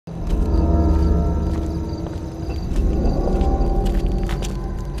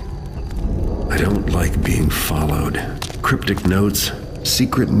being followed. Cryptic notes,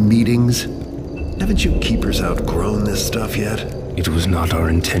 secret meetings. Haven't you keepers outgrown this stuff yet? It was not our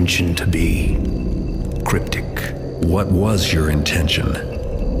intention to be cryptic. What was your intention?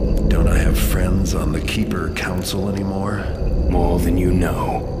 Don't I have friends on the Keeper Council anymore? More than you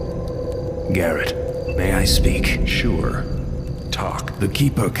know. Garrett, may I speak? Sure. Talk. The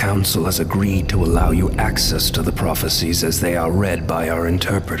Keeper Council has agreed to allow you access to the prophecies as they are read by our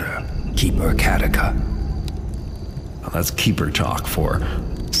interpreter, Keeper Kataka. Well, that's Keeper talk for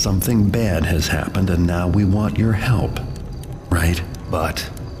something bad has happened and now we want your help. Right? But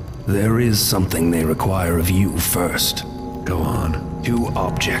there is something they require of you first. Go on. 2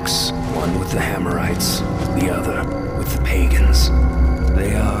 objects, one with the Hammerites, the other with the Pagans.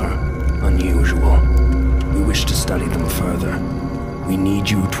 They are unusual. We wish to study them further. We need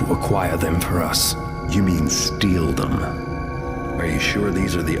you to acquire them for us. You mean steal them? Are you sure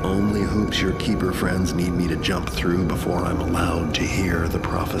these are the only hoops your Keeper friends need me to jump through before I'm allowed to hear the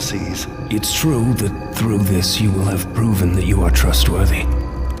prophecies? It's true that through this you will have proven that you are trustworthy.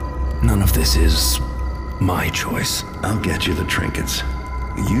 None of this is my choice. I'll get you the trinkets.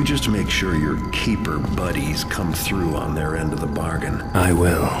 You just make sure your Keeper buddies come through on their end of the bargain. I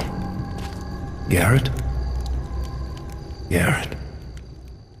will. Garrett? Garrett.